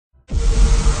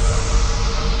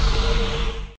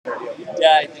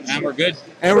Yeah, I think so. And we're good.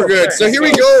 And we're good. So here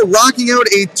we go, rocking out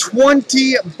a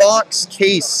 20-box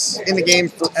case in the game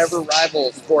Forever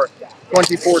Rivals for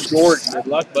 24george. Good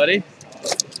luck, buddy.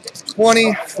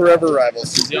 20 Forever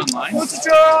Rivals. Is he online?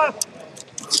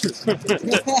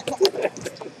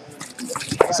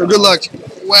 So good luck,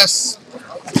 Wes.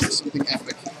 Something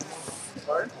epic.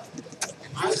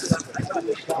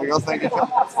 There you go. Thank you.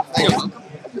 Thank you.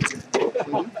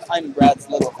 I'm Brad's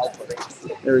little helper.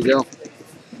 There we go.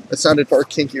 That sounded far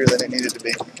kinkier than it needed to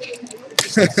be.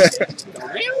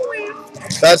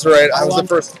 That's right. I was the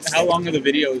first. How long are the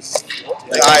videos?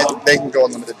 They can go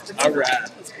unlimited. Alright.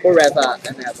 Forever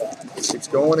and ever. Keeps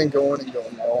going and going and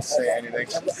going. I won't say anything.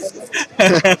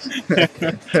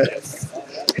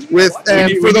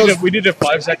 We did a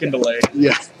 5-second delay.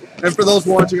 Yeah. And for those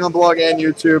watching on blog and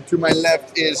YouTube, to my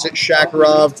left is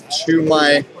Shakarov, to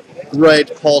my right,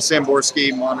 Paul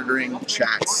Samborski monitoring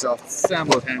chat. So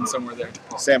Sambo's hand somewhere there.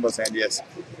 Sambo's hand, yes.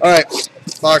 All right,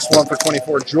 box 1 for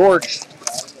 24george.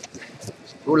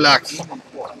 Good luck.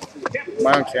 Am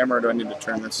I on camera or do I need to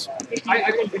turn this?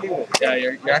 Yeah,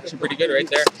 you're actually pretty good right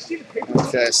there.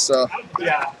 Okay, so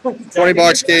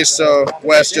 20-box case. So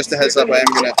Wes, just a heads up, I am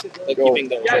gonna go.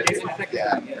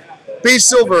 Yeah. Base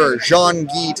silver,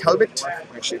 Jean-Guy Talbot.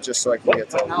 Actually, just so I can get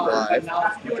to live.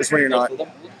 Just when you're not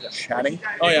chatting.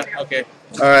 Oh yeah, okay.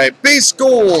 All right, base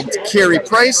gold, Carey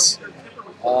Price.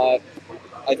 I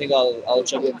think I'll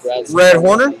check with Brad's. Red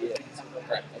Horner.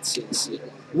 Right, let's see.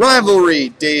 Rivalry,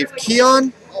 Dave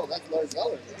Keon.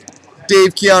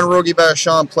 Dave Keon, Rogie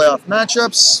Vachon playoff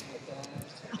matchups.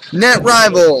 Net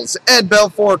Rivals, Ed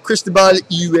Belfort, Cristobal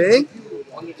Ue.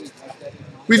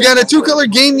 We've got a 2-color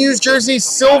game used jersey,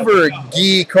 silver,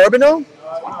 Guy Carbonneau.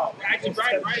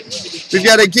 We've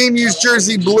got a game used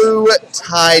jersey, blue,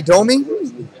 Ty Domi.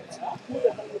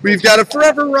 We've got a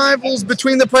Forever Rivals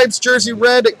Between the Pipes jersey,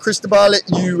 red, Cristobal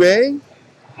Ue.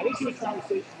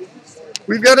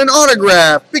 We've got an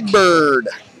autograph, Big Bird,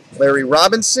 Larry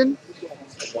Robinson.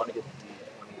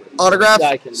 Autograph,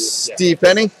 Steve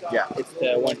Penny. Yeah.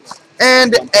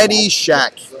 And Eddie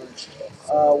Shack.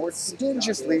 We're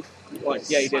stingily.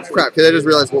 Yeah, you did. Crap, because I just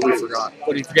realized what we forgot.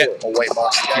 What did you forget? A white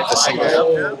box to keep this thing up.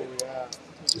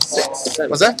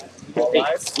 What's that?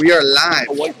 We are live.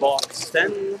 A white box.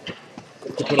 10.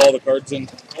 To put all the cards in.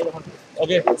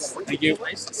 Okay, thank you.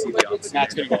 Nice to see the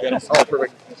Matt's gonna go get us. Oh,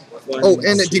 perfect. Oh,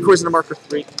 and decoys and a marker.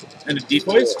 3. And the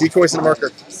decoys? Decoys and a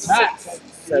marker.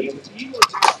 7.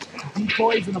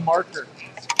 Decoys and a marker.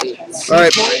 All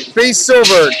right, base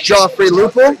silver, Joffrey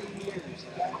Lupo.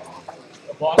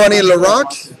 Bunny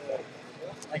Larocque.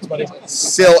 Thanks, buddy.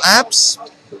 Sil Apps.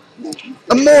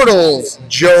 Immortals,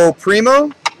 Joe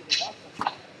Primo.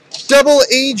 Double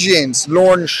Agents,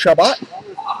 Lorne Shabbat.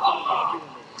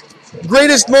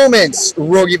 Greatest Moments,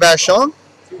 Rogie Vachon.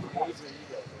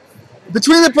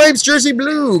 Between the Pipes jersey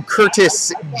blue,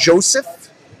 Curtis Joseph.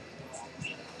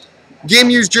 Game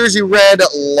used jersey red,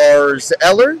 Lars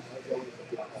Eller.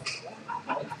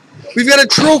 We've got a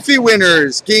trophy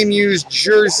winners, game used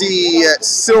jersey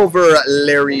silver,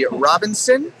 Larry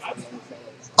Robinson.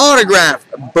 Autograph,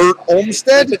 Bert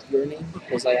Olmsted.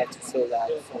 Because I have to fill that.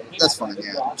 That's fine,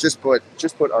 yeah. Just put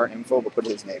our info, but put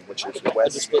his name, which is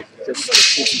Wes.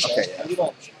 Okay,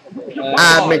 yeah.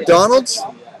 Add McDonald's.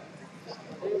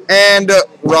 And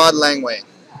Rod Langway.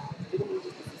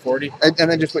 40. And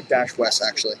then just put Dash West,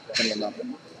 actually.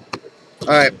 All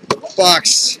right,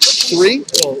 box 3.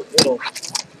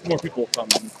 More people come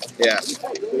in. Yeah.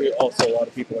 Also, a lot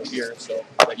of people are here, so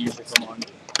that usually come on.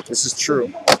 This is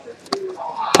true.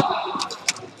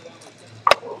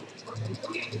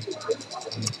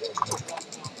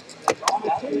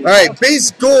 All right, base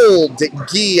gold,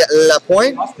 Guy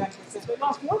Lapointe.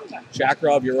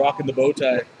 Shakarov, you're rocking the bow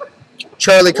tie.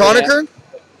 Charlie Conacher.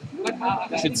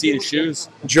 You should see his shoes.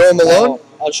 Joe Malone.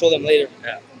 I'll show them later.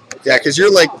 Yeah, because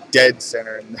you're like dead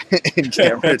center in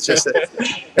camera. It's just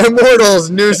Immortals,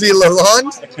 Newsy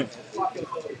Lalonde.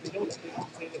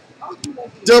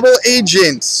 Double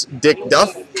Agents, Dick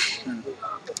Duff.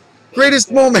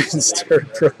 Greatest Moments,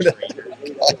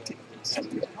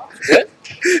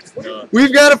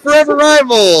 We've got a Forever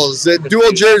Rivals,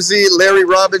 dual jersey, Larry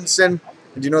Robinson.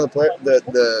 Do you know the player?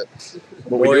 The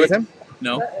what we do with him?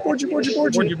 No. Borgie.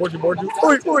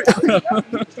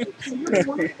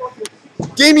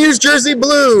 Game used jersey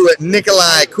blue,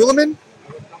 Nikolai Kulemin.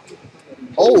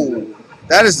 Oh,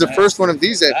 that is the first one of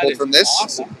these I pulled from this.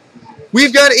 Awesome.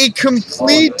 We've got a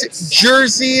complete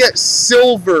jersey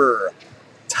silver,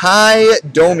 Ty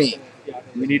Domi.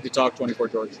 We need to talk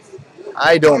 24george.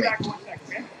 Ty Domi.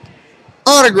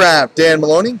 Autograph, Dan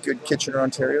Maloney, good Kitchener,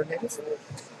 Ontario native.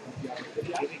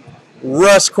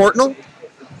 Russ Courtnall.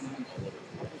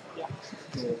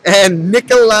 and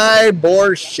Nikolai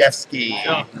Borshevsky.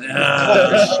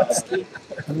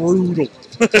 Brutal.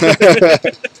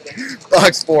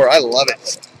 Box 4, I love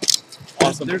it.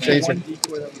 Awesome. There's Chaser. one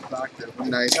decoy that was back there.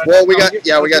 Nice. Well, we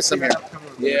got some here.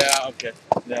 Yeah, okay.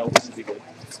 Yeah, this will be good.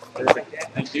 Perfect.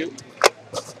 Thank you.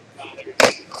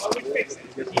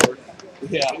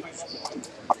 Yeah.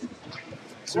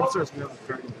 Superstars, we have a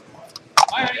card.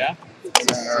 Yeah?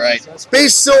 All right.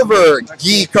 Base silver,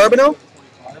 Guy Carbonneau.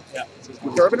 Yeah. Guy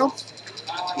Carbonneau.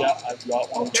 Yeah, I've got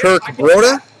one. Turk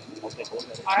Broda.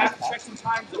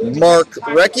 Mark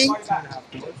Recchi.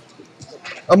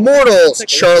 Immortals,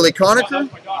 Charlie Conacher.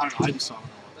 I just saw it.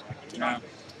 Yeah.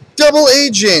 Double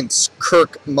Agents,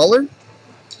 Kirk Muller.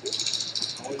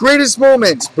 Greatest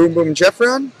Moments, Boom Boom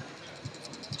Jeffron.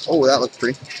 Oh, that looked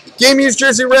pretty. Game Used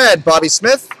Jersey Red, Bobby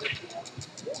Smith.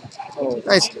 Oh,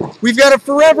 Nice. We've got a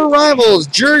Forever Rivals,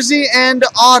 Jersey and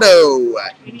Auto,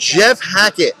 Jeff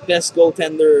Hackett. best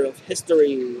goaltender of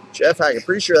history. Jeff Hackett,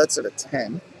 pretty sure that's at a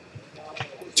 10.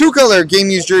 Two-color Game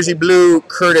Used Jersey Blue,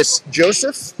 Curtis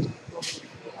Joseph.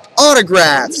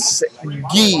 Autographs,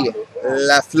 Guy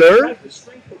Lafleur.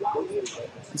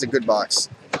 It's a good box.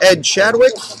 Ed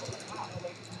Chadwick.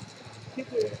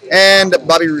 And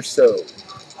Bobby Rousseau.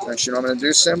 Actually, you know what I'm going to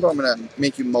do, Simba? I'm going to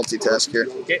make you multitask here.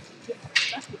 Okay.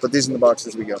 Put these in the box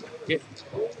as we go. Okay.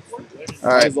 All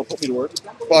right, They'll put me to work.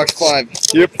 box 5.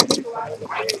 Yep.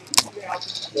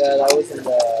 Yeah, that was in the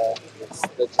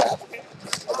draft.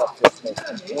 I got first.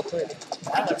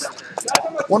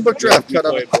 One book draft cut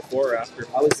up. Before or after?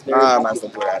 I was very Might as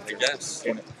well do it after. Yes.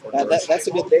 that's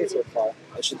a good day so far.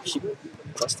 I should keep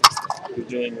trusting stuff. You're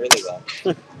doing really well. I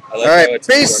like All right, how it's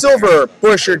base silver,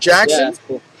 Busher Yeah, Jackson. that's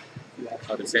cool.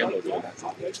 How does Sambo do that?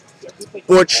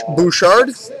 Butch Bouchard.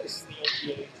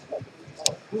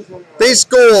 Base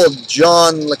gold,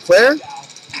 John Leclerc.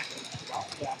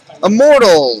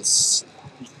 Immortals,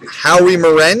 Howie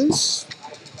Morenz.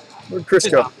 Where'd Chris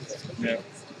go? Yeah.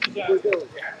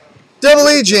 Devil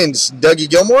Agents, Dougie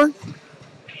Gilmore.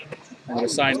 I'm going to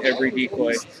sign every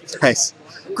decoy. Nice.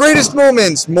 Greatest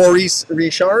Moments, Maurice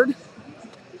Richard.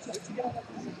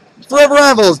 Forever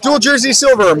Rivals, Dual Jersey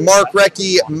Silver, Mark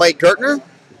Recchi, Mike Gartner.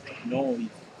 No.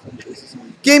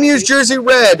 Game Used Jersey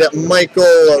Red,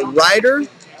 Michael Ryder.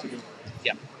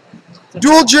 Yeah.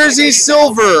 Dual Jersey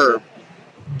Silver,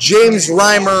 James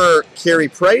Reimer, Carey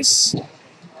Price.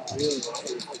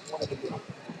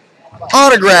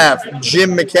 Autograph,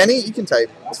 Jim McKenney. You can type.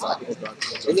 It's fine. You can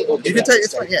type.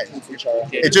 It's fine. Yeah.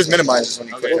 It just minimizes when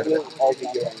you click on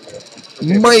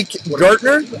it. Mike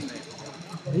Gartner,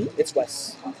 It's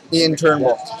Wes. Ian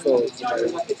Turnbull. So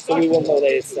we will know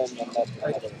that it's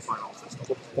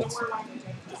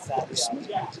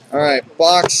All right,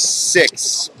 box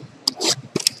 6.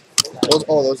 Those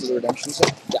are the redemptions?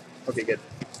 Yeah. Okay, good.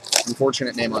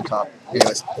 Unfortunate name on top.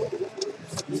 Anyways.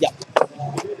 yeah.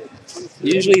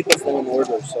 Usually he puts them in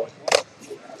order, so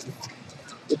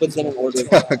he puts them in order.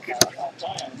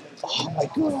 Oh my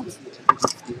god.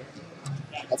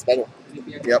 That's better.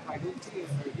 Yep.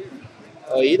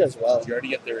 Oh, he does well. Did you already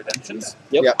get the redemptions?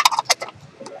 Yep.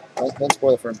 Don't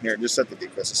spoil it for him here. Just set the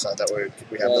decoys aside. That way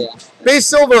we have them. Yeah. Base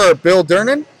silver, Bill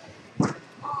Durnan.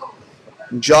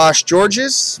 Josh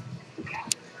Georges.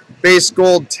 Base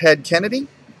gold, Ted Kennedy.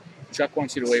 Chuck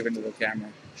wants you to wave into the camera.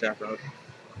 Chaperone.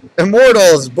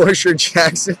 Immortals, Busher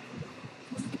Jackson.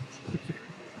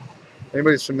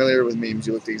 Anybody's familiar with memes,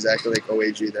 you looked exactly like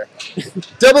OAG there.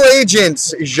 Double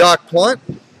Agents, Jacques Plante.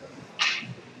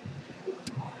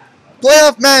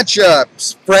 Playoff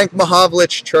matchups, Frank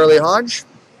Mahovlich, Charlie Hodge.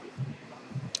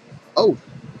 Oh.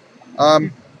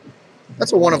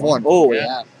 That's a 1 of 1. Oh Yeah.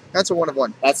 yeah. That's a 1 of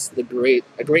 1. That's a great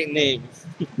name.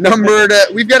 Numbered,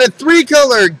 we've got a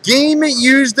 3-color Game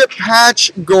Used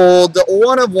Patch Gold,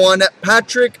 1 of 1,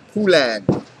 Patrick Poulin.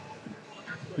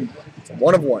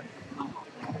 1 of 1.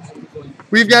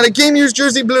 We've got a Game Used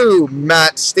Jersey Blue,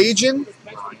 Matt Stajan.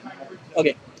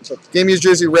 Okay. Game Used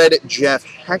Jersey Red, Jeff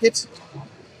Hackett.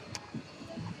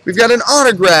 We've got an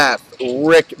autograph,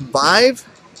 Rick Vive.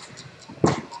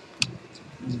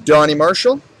 Donnie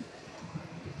Marshall.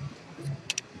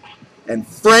 And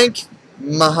Frank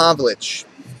Mahovlich.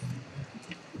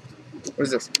 What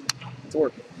is this? It's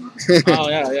work. Oh,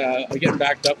 yeah. I'm getting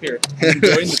backed up here. I'm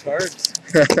enjoying the cards.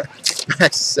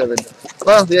 Max 7.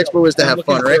 Well, the expo is to have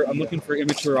fun, right? I'm looking for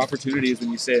immature opportunities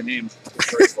when you say a name.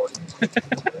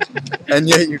 And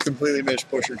yet you completely missed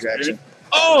Busher Jackson.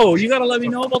 Oh, you got to let me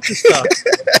know about this stuff.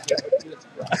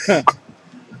 I'm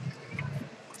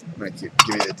going to give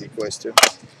you the decoys, too.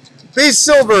 Base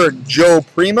silver, Joe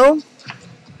Primo.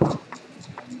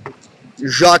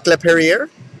 Jacques.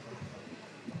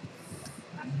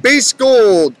 Base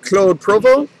gold, Claude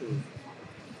Provo.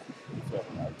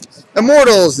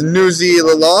 Immortals, Newsy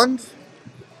Lalonde.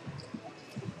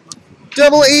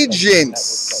 Double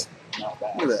Agents.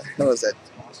 Who the hell is that?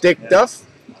 Dick Duff.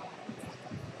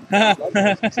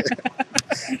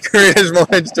 Greatest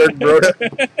moments, Dirk Broda.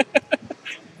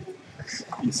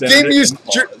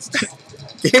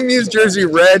 Game used jersey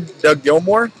red, Doug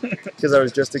Gilmore, because I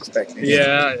was just expecting it.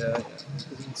 Yeah.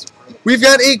 We've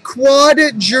got a quad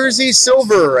jersey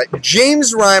silver,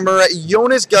 James Reimer,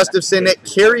 Jonas Gustafsson,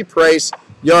 Carey Price,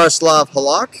 Yaroslav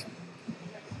Halak.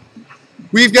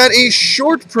 We've got a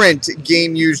short print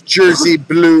game used jersey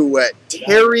blue,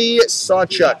 Terry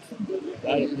Sawchuk.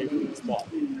 I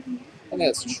think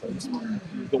that's true.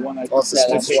 The one I Also,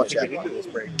 Yeah, Steve that's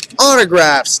Sawchuk.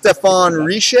 Autograph, Stefan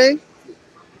Richer,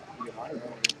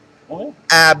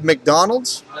 Ab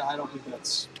McDonald, I don't think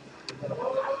that's.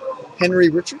 Henry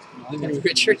Richard.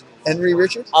 Richard. Henry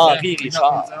Richard. Henri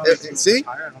Richard. See?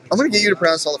 I'm going to get you to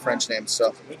pronounce all the French names,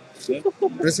 so. We're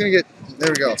just going to get, there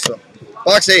we go. So,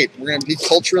 box 8, we're going to be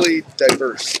culturally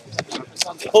diverse.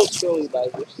 Culturally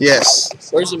diverse.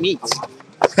 Yes. Where's the meat?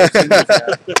 That's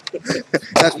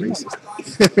racist.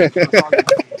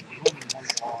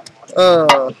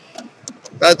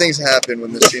 Bad things happen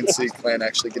when the CNC clan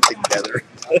actually get together.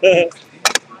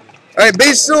 Alright,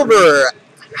 base silver,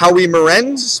 Howie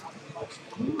Morenz.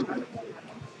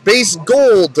 Base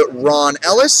gold, Ron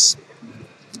Ellis.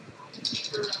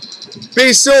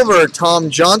 Base silver, Tom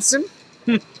Johnson.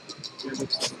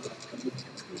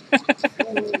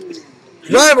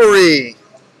 Rivalry,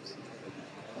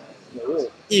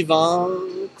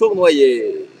 Yvan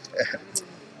Cournoyer.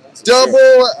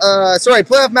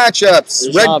 playoff matchups,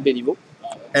 Jean Red Béliveau.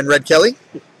 and Red Kelly.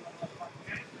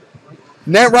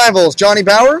 Net rivals, Johnny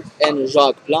Bauer. And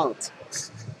Jacques Plante.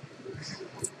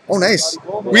 Oh, nice.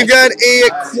 We've got a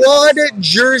quad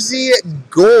jersey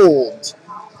gold.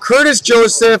 Curtis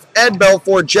Joseph, Ed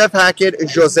Belfour, Jeff Hackett,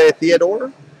 Jose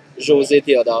Theodore. José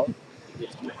Théodore.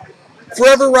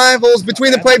 Forever rivals,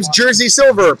 Between the Pipes jersey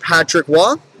silver, Patrick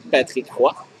Waugh. Patrick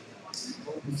Roy.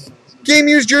 Game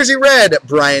used jersey red,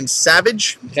 Brian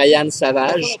Savage. Ryan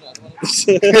Savage.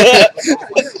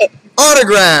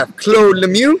 Autograph, Claude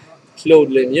Lemieux. Claude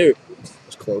Lemieux.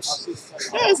 It's close.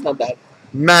 That's not bad.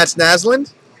 Matt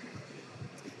Nasland.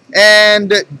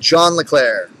 And John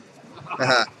Leclerc.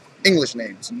 English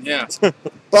names. Yeah.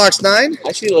 Box 9.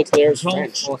 Actually, Leclerc's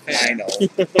French. I know.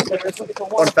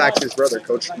 Fun fact, his brother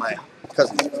coached my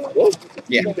cousin. What?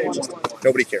 Yeah.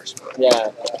 Nobody cares. Yeah.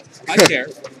 I care.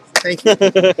 Thank you.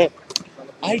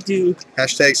 I do.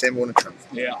 Hashtag same one in Trump.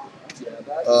 Yeah.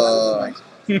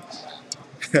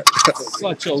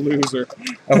 Such a loser.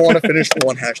 I want to finish the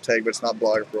one hashtag, but it's not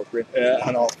blog appropriate. Yeah.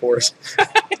 On all fours.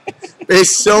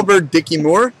 Base silver, Dickie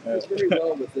Moore.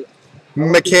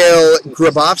 Mikhail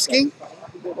Grabowski.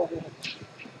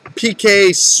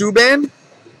 PK Subban.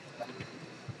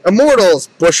 Immortals,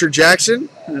 Busher Jackson.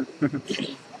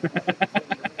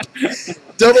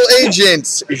 Double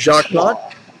Agents, Jacques Plante.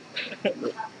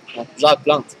 Jacques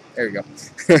Plante. There you go.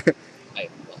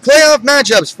 Playoff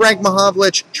matchups, Frank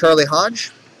Mahovlich, Charlie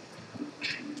Hodge.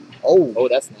 Oh,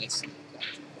 that's nice.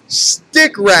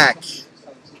 Stick rack,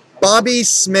 Bobby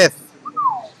Smith.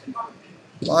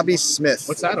 Bobby Smith.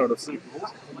 What's that out of?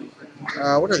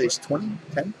 What are these, 20?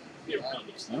 10?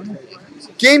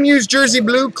 Game used jersey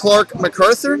blue, Clark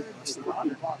MacArthur.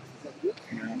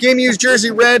 Game used jersey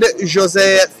red,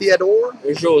 Jose Theodore.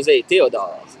 José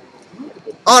Théodore.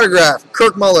 Autograph,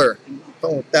 Kirk Muller.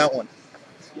 Going with that one.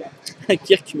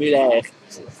 Kirk Muller.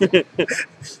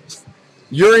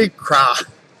 Yuri Kra.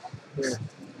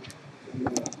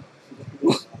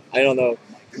 I don't know.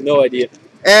 No idea.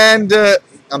 And,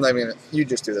 I'm not even gonna, you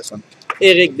just do this one.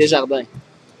 Eric Desjardins.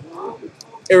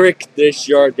 Eric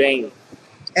Desjardins.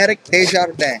 Eric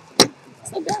Desjardins.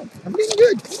 It's not bad. I'm getting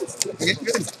good. I'm getting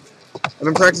good. I've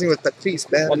been practicing with Patrice.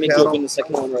 I'll make you open the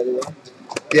second one right away.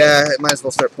 Yeah, I might as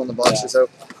well start pulling the boxes out.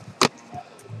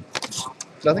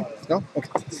 Nothing? No?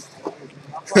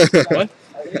 Okay. What?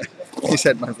 He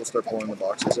said might as well start pulling the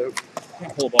boxes out.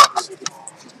 Whole box.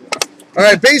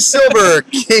 Alright, base silver,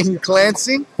 King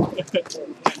Clancy.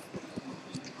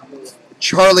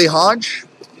 Charlie Hodge.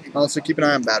 Also keep an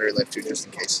eye on battery life too, just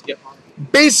in case. Yep.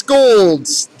 Base gold,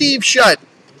 Steve Shutt.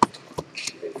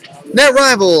 Net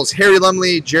rivals, Harry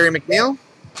Lumley, Jerry McNeil.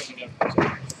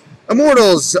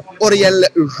 Immortals, Auriel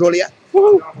Joliet.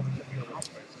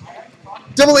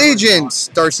 Double Agents,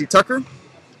 Darcy Tucker.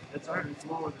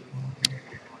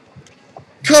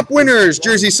 Cup winners,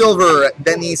 Jersey Silver,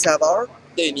 Denis Savard.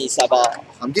 Denis Savard.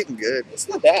 I'm getting good. It's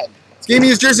not bad. Game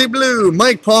used Jersey Blue,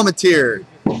 Mike Palmetier.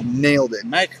 Nailed it.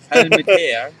 Mike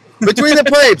Palmetier. Between the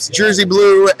Pipes, Jersey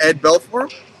Blue, Ed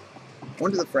Belfour. I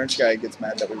wonder if the French guy gets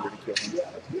mad that we ridicule him.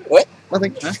 What?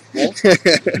 Nothing. Huh?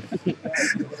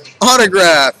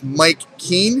 Autograph, Mike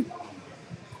Keane.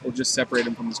 We'll just separate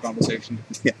him from this conversation.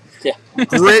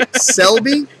 Britt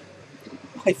Selby.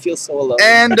 I feel so alone.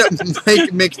 And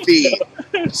Mike McPhee.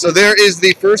 So there is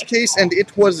the first case, and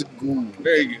it was good.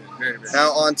 Very good. Very, very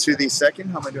Now on to the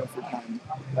second. How am I doing for time?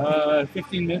 good.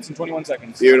 15 minutes and 21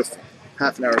 seconds. Beautiful.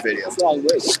 Half an hour video. That's long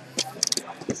break.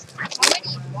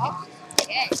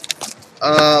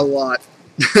 A lot.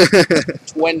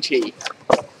 20.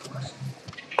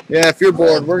 Yeah, if you're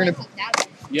bored, we're gonna.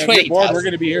 Yeah, if you're bored, 20,000. we're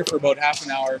going to be here for about half an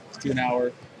hour to an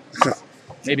hour,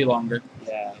 maybe longer.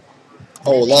 Yeah.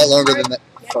 Oh, a lot longer than that.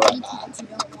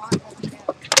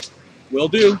 Will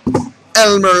do.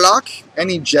 Elmer Locke.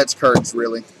 Any Jets cards,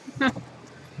 really?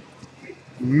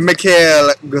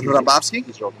 Mikhail Grabowski.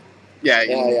 Yeah,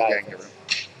 Yeah.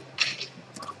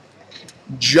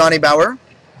 Johnny Bauer.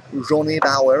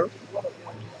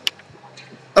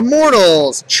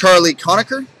 Immortals, Charlie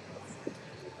Conacher.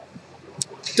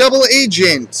 Double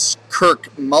Agent,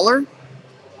 Kirk Muller.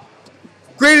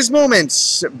 Greatest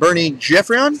Moments, Bernie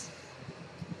Jeffrion.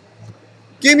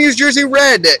 Game Used Jersey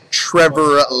Red,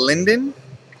 Trevor Linden.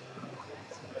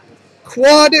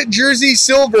 Quad Jersey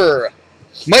Silver,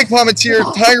 Mike Palmetier,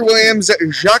 Tiger Williams,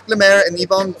 Jacques Lemaire, and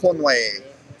Yvonne Conway.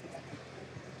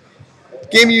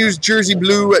 Game Used Jersey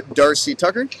Blue, Darcy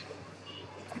Tucker.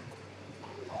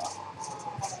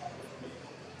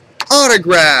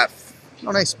 Autograph.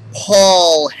 Oh, nice.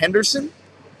 Paul Henderson.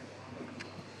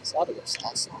 This autograph's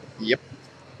awesome. Yep.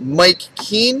 Mike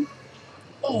Keane.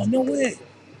 Oh, no way.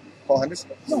 Paul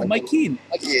Henderson. No, Mike Keane.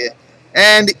 Yeah.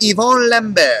 And Yvonne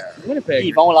Lambert. Winnipeg.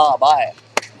 Ils vont là-bas.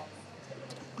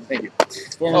 Thank you.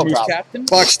 Former No Moose problem. captain.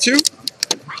 Box 2.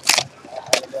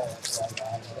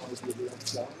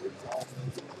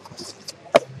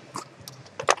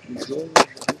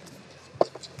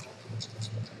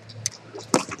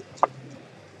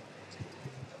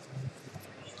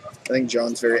 I think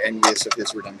John's very envious of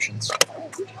his redemptions.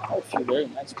 Oh, very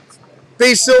nice.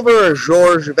 Base silver,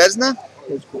 Georges Vezina.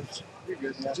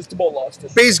 Just about lost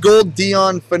it. Base gold,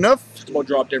 Dion Phaneuf. Just about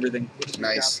dropped everything.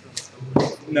 Nice.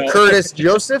 No. Curtis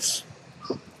Joseph.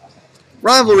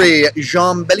 Rivalry,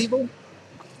 Jean Beliveau.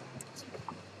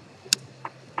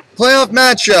 Playoff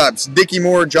matchups, Dickie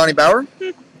Moore, Johnny Bauer.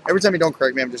 Every time you don't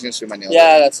correct me, I'm just going to sue my nails.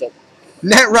 Yeah, that's it.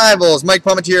 Net rivals, Mike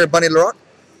Palmetier, Bunny Larocque.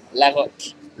 La Roque.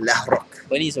 Larocque.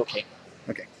 But he's okay.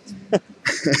 Okay.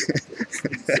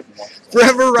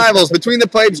 Forever rivals, Between the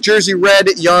Pipes, Jersey Red,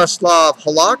 Yaroslav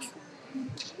Halak.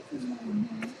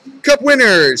 Cup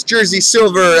winners, Jersey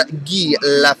Silver, Guy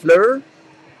Lafleur.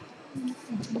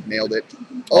 Nailed it.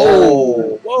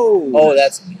 Oh. Whoa. Oh,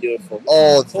 that's beautiful.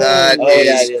 Oh, that Oh, is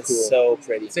that is cool. so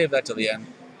pretty. Save that till the end.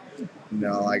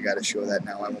 No, I gotta show that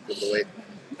now. I won't be able to wait.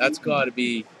 That's got to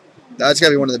be. That's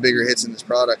gotta be one of the bigger hits in this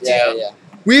product. Yeah.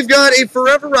 We've got a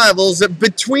Forever Rivals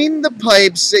Between the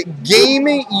Pipes Game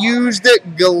Used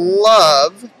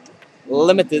Glove,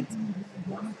 Limited.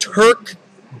 Turk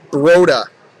Broda.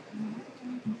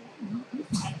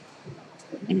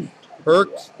 Turk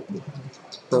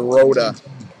Broda.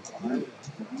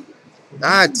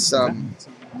 That's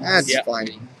Yeah.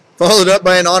 fine. Followed up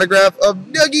by an autograph of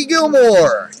Dougie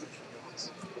Gilmore.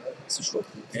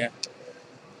 Yeah.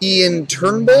 Ian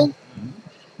Turnbull.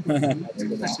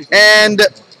 And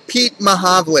Pete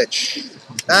Mahavlich.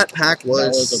 That pack That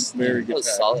was was a very That good was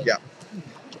pack. solid. Yeah.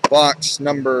 box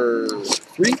number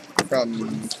 3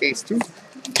 from case 2.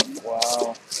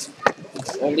 Wow.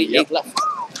 Only 8 left.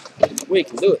 We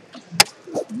can do it.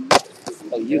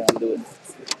 Oh, you can do it.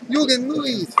 You can do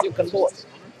it. You can do it.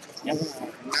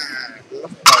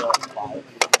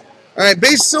 Alright,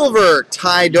 base silver,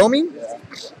 Ty Domi.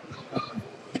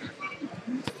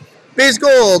 Base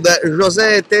gold,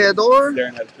 Jose Theodore.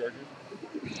 Darren had a charger.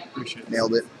 Appreciate it.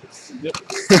 Nailed it. Yep.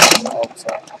 Oh,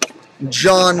 sorry.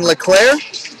 John Leclerc.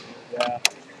 Yeah.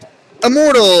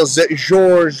 Immortals,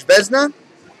 Georges Vezina.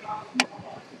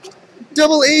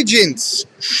 Double Agents,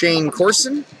 Shane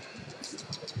Corson.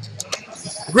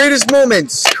 Greatest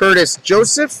Moments, Curtis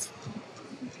Joseph.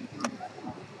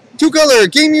 2-color,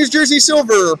 Game Used Jersey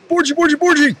Silver,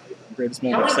 Borgie. Greatest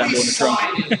moment of Sambo in the trunk.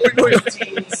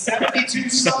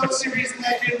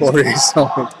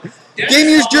 Game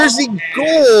Used Jersey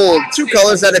Gold, 2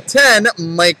 colors out of 10,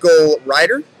 Michael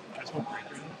Ryder.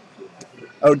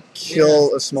 I would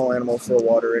kill a small animal for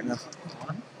water right now.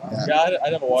 Yeah,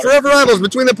 I'd have a water. Forever Rivals,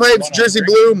 Between the Pipes, Jersey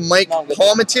Blue, Mike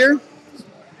Palmetier.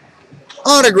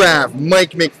 Autograph,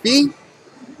 Mike McPhee.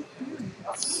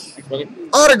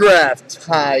 Autograph,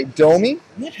 Ty Domi.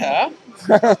 Yeah.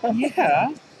 Yeah.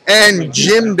 And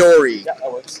Jim Dory. Yeah,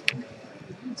 that works.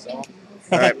 So.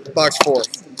 Alright, box 4.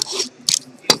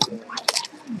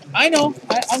 I know.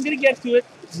 I'm going to get to it.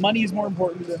 Money is more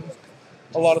important than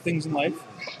a lot of things in life.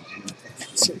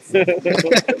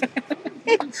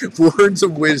 Words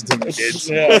of wisdom, kids.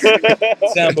 Yeah.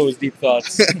 Sambo's deep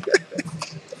thoughts.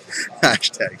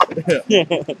 Hashtag.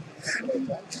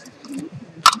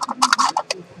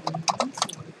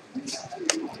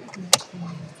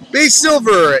 Base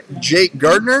silver, Jake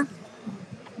Gardner.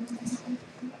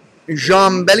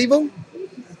 Jean Beliveau.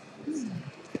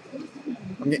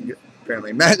 I'm getting good,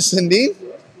 apparently. Matt Sundin.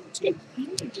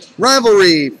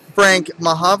 Rivalry, Frank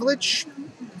Mahavlich.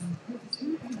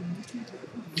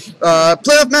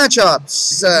 Playoff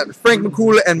matchups, Frank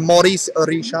McCool and Maurice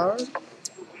Richard.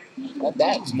 Not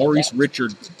that. Maurice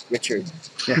Richard. Richard.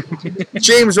 Yeah.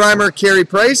 James Reimer, Carey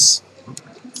Price.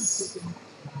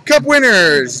 Cup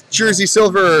winners, Jersey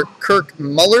Silver, Kirk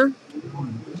Muller.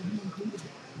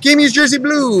 Game used Jersey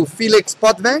Blue, Felix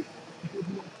Potvin.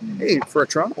 Hey, for a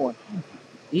Toronto one.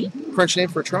 French name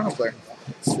for a Toronto player.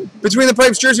 Between the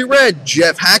Pipes, Jersey Red,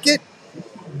 Jeff Hackett.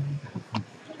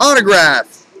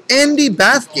 Autograph, Andy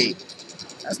Bathgate.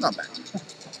 That's not bad.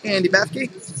 Andy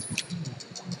Bathgate.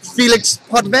 Felix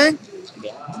Potvin.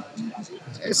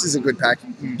 This is a good pack.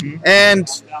 And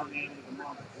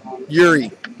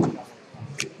Yuri.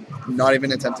 Not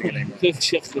even attempting it anymore.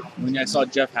 When I saw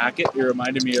Jeff Hackett, it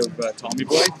reminded me of Tommy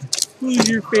Boy. Who's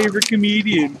your favorite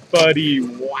comedian, Buddy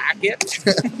Wackett?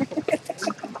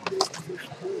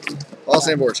 Paul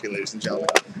Samborski, ladies and gentlemen.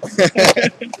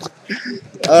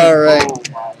 All right.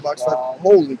 Box five.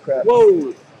 Holy crap.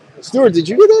 Whoa. Stuart, did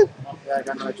you get that? Yeah, I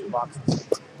got no extra boxes.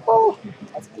 Oh.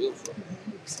 That's beautiful.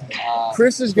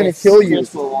 Chris is going to kill you.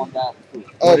 Chris will want that.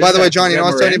 Oh, by the way, John, you know I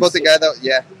Never was telling you about ends. the guy that,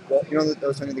 yeah. You know that I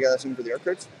was telling you the guy that's looking for the art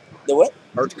cards? The what?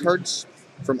 Art cards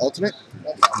from Ultimate?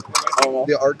 I don't know.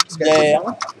 The art sketch.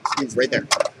 Yeah. He's right there.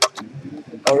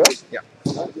 Oh, really? Yeah.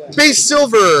 Base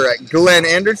silver, Glenn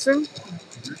Anderson.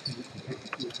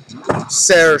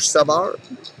 Serge Savard.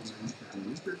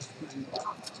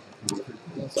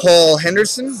 Paul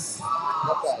Henderson.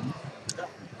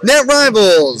 Net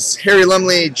Rivals, Harry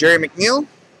Lumley, Jerry McNeil.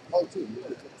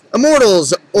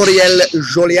 Immortals, Auriel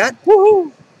Joliat.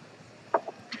 Woohoo!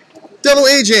 Double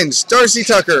Agents, Darcy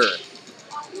Tucker.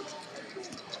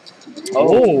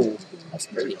 Oh, that's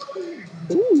pretty.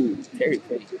 Ooh, very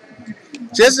pretty.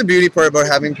 See, that's the beauty part about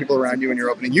having people around you when you're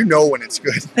opening. You know when it's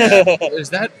good. Is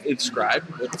that inscribed?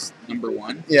 What's number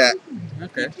 1? Yeah.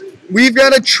 Okay. We've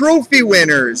got a trophy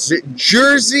winners,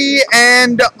 jersey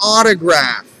and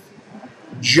autograph.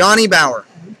 Johnny Bauer.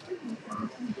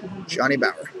 Johnny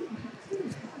Bauer.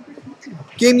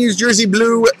 Game used jersey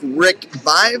blue, Rick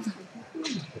Vive.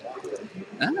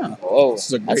 Oh, this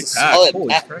is a great That's a pack. solid Holy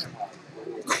pack. crap.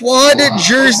 Quad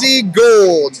jersey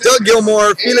gold, Doug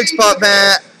Gilmore, Felix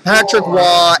Potvin, Patrick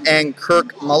Waugh, and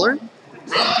Kirk Muller.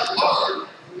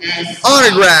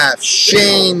 Autograph,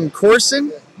 Shane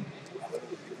Corson.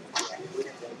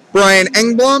 Brian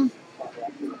Engblom.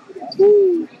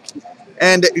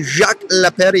 And Jacques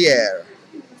Laperriere.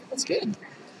 That's good.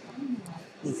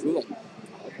 Improving.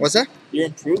 What's that? You're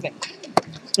improving.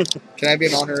 Can I be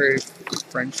an honorary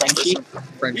French Frenchie? person?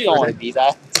 French You don't want to person? be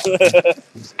that.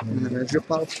 Je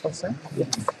parle français.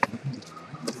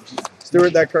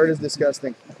 Stuart, that card is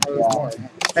disgusting. Oh, there's more. And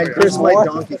Sorry, Chris there's might more.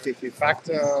 donkey kick you. Back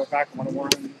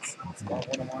 101s. It's about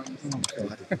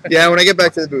 101s. Yeah, when I get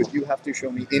back to the booth, you have to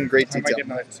show me in great I might get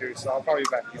detail. another 2, so I'll probably be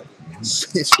back here.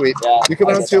 Sweet. Yeah, You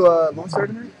coming I out get to Lone Star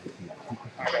tonight?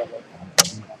 I gotta look.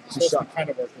 Supposed to be kind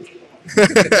of working.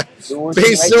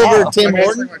 Base silver, Tim I'm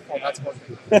answering Horton. my phone, that's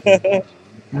working.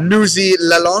 Nuzi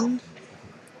Lalonde.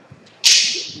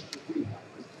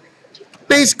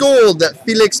 Base gold,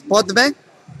 Felix Potvin.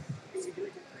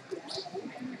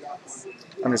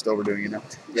 I'm just overdoing it now.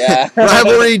 Yeah.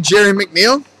 Rivalry, Jerry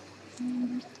McNeil.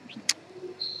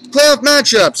 Playoff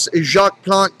matchups, Jacques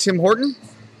Plante, Tim Horton.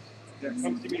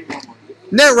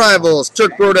 Net Rivals,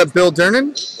 Turk Broda, Bill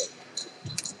Dernan.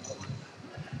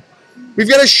 We've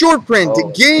got a short print,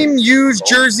 game used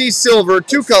jersey silver,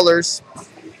 2 colors,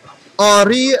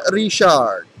 Henri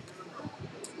Richard.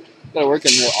 Gotta work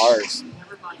on your R's.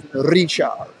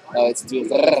 Richard. No, it's too.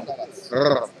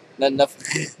 Not enough.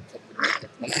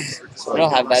 I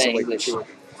don't have that in English.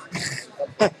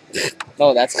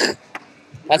 No, that's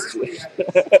Jewish.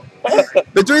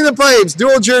 Between the Pipes,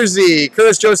 dual jersey,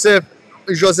 Curtis Joseph,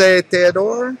 Jose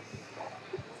Theodore.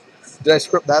 Did I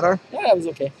script that, R? Yeah, that was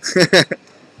okay.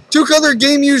 2-color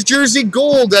game used jersey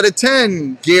gold at a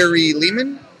 10, Gary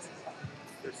Lehman.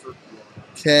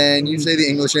 Can you say the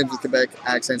English names with Quebec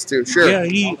accents too? Sure. Yeah,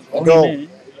 he. Go.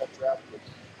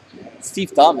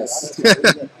 Steve Thomas.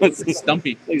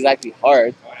 Stumpy. Exactly.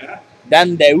 Hard.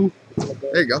 Dan Deu.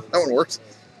 There you go. That one works.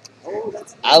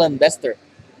 Alan Bester.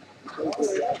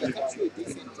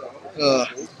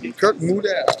 Kirk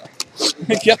Muda.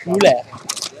 Jeff Roulette.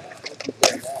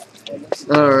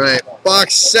 All right,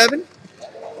 box 7.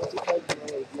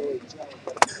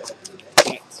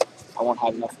 I won't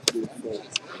have enough to do it.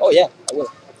 Oh, yeah, I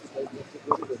will.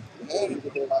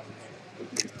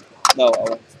 No, I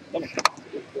won't. Come on.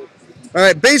 All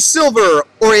right, base silver,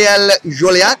 Oriel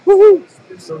Joliat.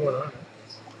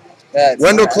 Yeah,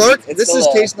 Wendell Clark. It's This still, is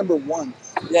case number 1.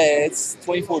 Yeah, it's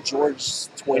 24george's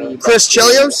 20. Chris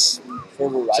Chelios.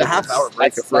 Forever It's a Rivals. half-hour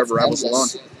break of Forever That's Rivals alone.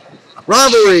 endless.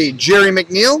 Rivalry, Jerry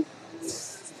McNeil.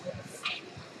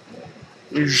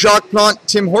 Jacques Plante,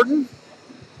 Tim Horton.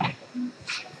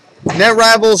 Net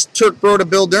Rivals, Turk Broda,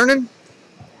 Bill Dernan.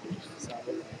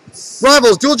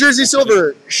 Rivals, dual jersey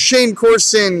silver, Shane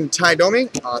Corson, Ty Domi.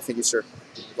 Thank you, sir.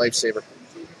 Lifesaver.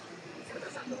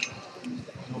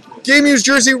 Game Used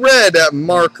jersey red,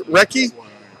 Mark Recchi.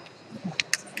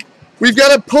 We've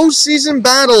got a postseason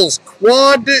battles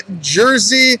quad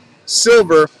jersey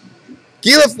silver.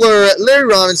 Guy Lafleur, Larry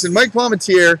Robinson, Mike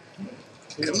Palmetier,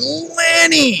 and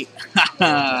Lanny.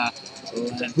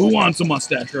 Who wants a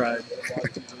mustache ride?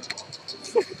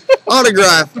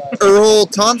 Autograph, Earl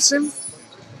Thompson.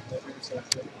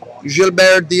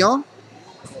 Gilbert Dion.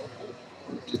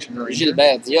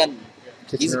 Gilbert Dion.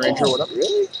 He's Ranger, what up?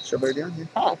 Really? Gilbert Dion, yeah.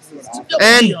 Huh.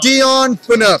 And Dion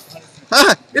Phaneuf.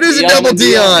 Ha! It is a Dion double and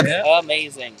Dion. Yeah.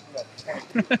 Amazing.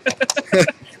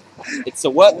 It's a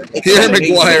what? It's Pierre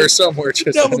amazing. McGuire somewhere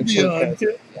just Double Dion.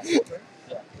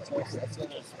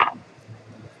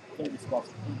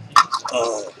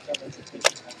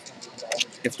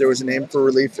 If there was a name for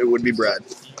relief, it would be Brad.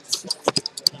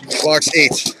 Box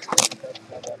 8.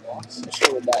 I'm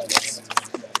sure what that is.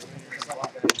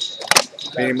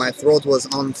 Meaning my throat was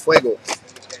on fuego.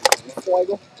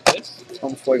 Fuego?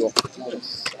 On fuego.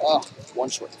 Nice. Ah, one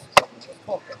short.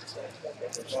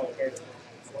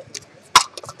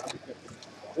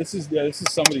 This is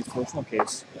somebody's personal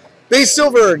case. Base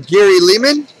silver, Gary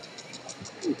Lehman.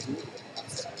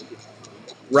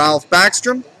 Ralph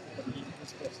Backstrom.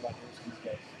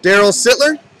 Daryl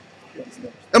Sittler.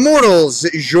 Immortals,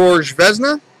 George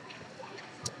Vesna.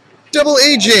 Double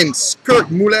Agents,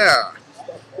 Kirk Muller.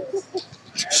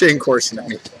 Shane Corson at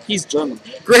me. He's German.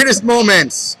 Greatest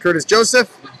Moments, Curtis Joseph.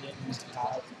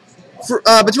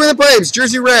 Between the Pipes,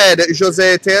 Jersey Red,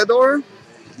 Jose Theodore.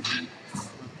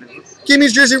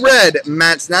 Kimmy's Jersey Red,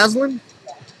 Matt Snaslin.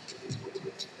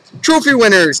 Trophy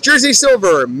winners, Jersey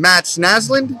Silver, Matt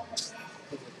Snaslin.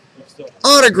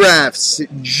 Autographs,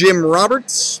 Jim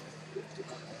Roberts.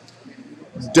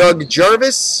 Doug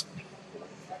Jarvis.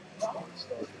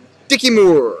 Dickie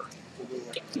Moore.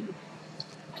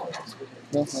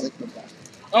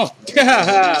 Oh,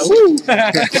 yeah. Woo.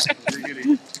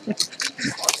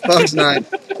 Box 9.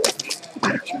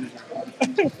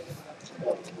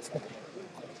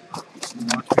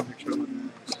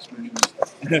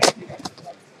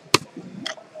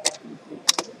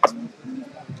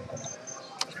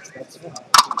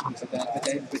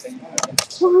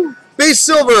 Base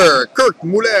silver, Kirk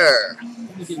Muller.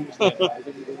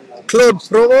 Claude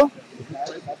Provo.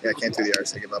 Yeah, I can't do the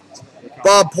R's, I give up.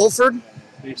 Bob Pulford.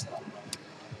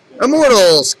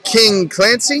 Immortals, King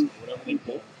Clancy.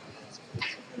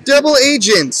 Double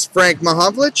Agents, Frank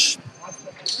Mahovlich.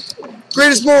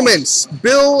 Greatest Moments,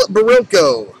 Bill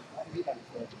Barocco.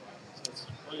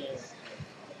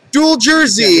 Dual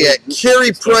Jersey,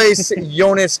 Carey Price,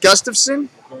 Jonas Gustafsson.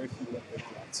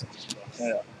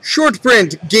 Short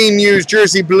print, Game Used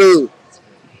Jersey Blue,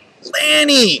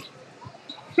 Lanny.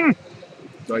 Do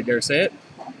I dare say it?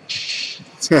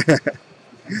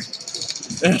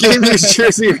 Game Used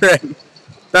Jersey Red,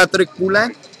 Patrick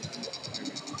Poulin.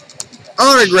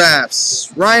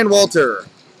 Autographs, Ryan Walter.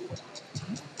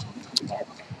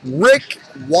 Rick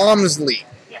Walmsley.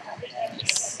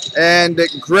 And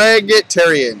Greg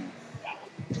Terrian.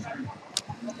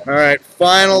 All right,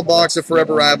 final box of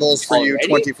Forever Rivals for you, Already?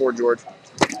 24 George.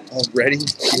 Already?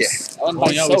 Yeah. I went Oh,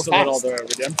 by yeah, so we still got all fast.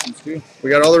 the redemptions, too. We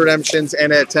got all the redemptions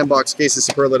and a 10-box case of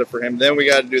superlative for him. Then we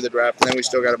got to do the draft, and then we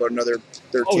still got about another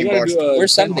 13 Oh, we gotta box. do a We're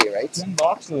Sunday, right? 10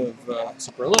 box of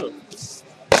superlative.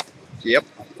 Yep,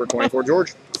 for 24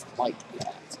 George. Mike.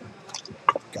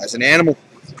 Guy's an animal.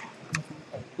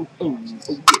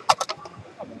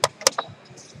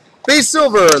 Base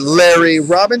silver, Larry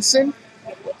Robinson.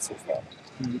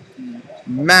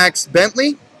 Max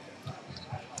Bentley.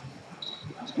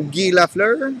 Guy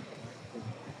Lafleur.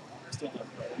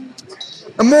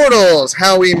 Immortals,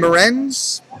 Howie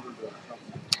Morenz.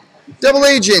 Double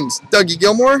Agents, Dougie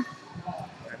Gilmore.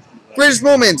 Greatest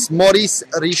Moments, Maurice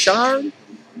Richard.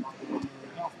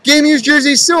 Game Used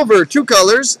Jersey Silver, 2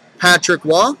 colors, Patrick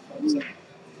Waugh.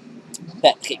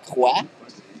 Patrick Roy.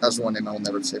 That's one name I will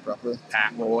never say properly.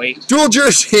 Pat Roy. Dual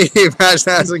jersey, Patch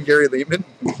Naslin, Gary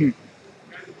Leitman.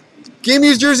 Game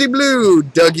used jersey blue,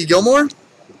 Dougie Gilmore.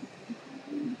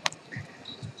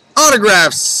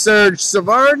 Autographs, Serge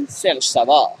Savard. Serge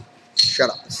Savard.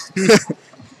 Shut up.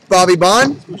 Bobby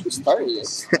Bond. Started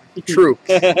it. True.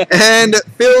 And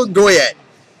Phil Goyette.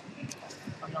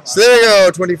 So there you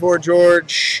go, 24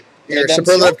 George. Your Redemption.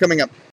 superlative coming up.